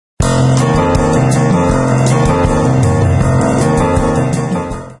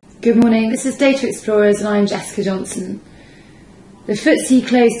Good morning, this is Data Explorers and I'm Jessica Johnson. The FTSE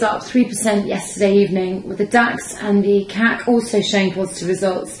closed up 3% yesterday evening, with the DAX and the CAC also showing positive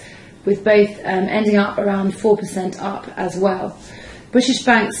results, with both ending up around 4% up as well. British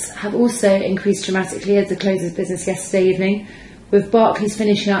banks have also increased dramatically at the close of business yesterday evening, with Barclays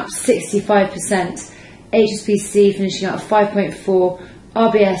finishing up 65%, HSBC finishing up 5.4%,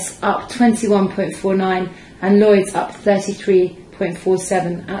 RBS up 21.49% and Lloyds up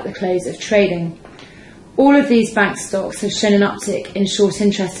 33.47% at the close of trading. All of these bank stocks have shown an uptick in short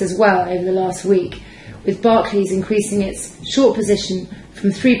interest as well over the last week, with Barclays increasing its short position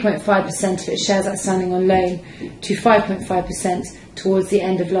from 3.5% of its shares outstanding on loan to 5.5% towards the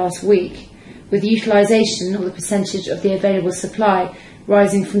end of last week, with utilisation, or the percentage of the available supply,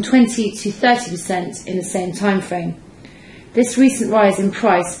 rising from 20 to 30% in the same time frame. This recent rise in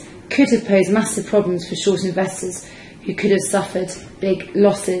price could have posed massive problems for short investors who could have suffered big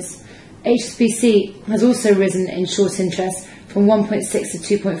losses. HSBC has also risen in short interest from 1.6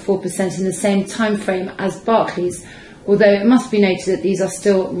 to 2.4% in the same time frame as Barclays, although it must be noted that these are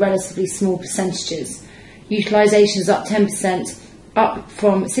still relatively small percentages. Utilisation is up 10%, up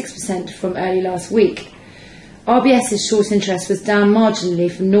from 6% from early last week. RBS's short interest was down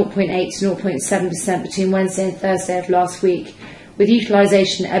marginally from 0.8 to 0.7% between Wednesday and Thursday of last week, with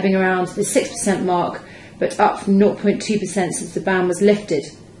utilisation ebbing around the 6% mark, but up from 0.2% since the ban was lifted.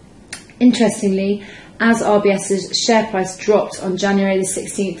 Interestingly, as RBS's share price dropped on January the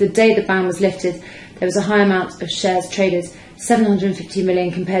 16th, the day the ban was lifted, there was a high amount of shares traded, 750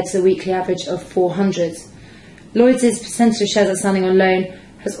 million compared to the weekly average of 400. Lloyds' percentage of shares outstanding on loan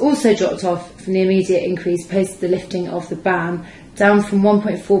has also dropped off from the immediate increase post the lifting of the ban, down from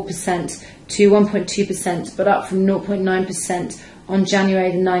 1.4% to 1.2%, but up from 0.9% on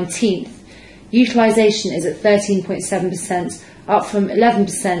January the 19th. Utilisation is at 13.7%, up from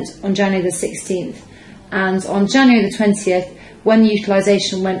 11% on January the 16th. And on January the 20th, when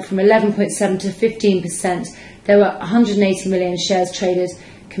utilisation went from 11.7% to 15%, there were 180 million shares traded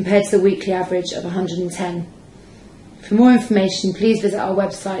compared to the weekly average of 110. For more information, please visit our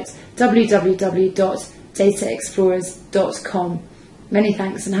website www.dataexplorers.com. Many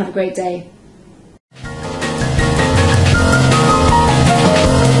thanks and have a great day.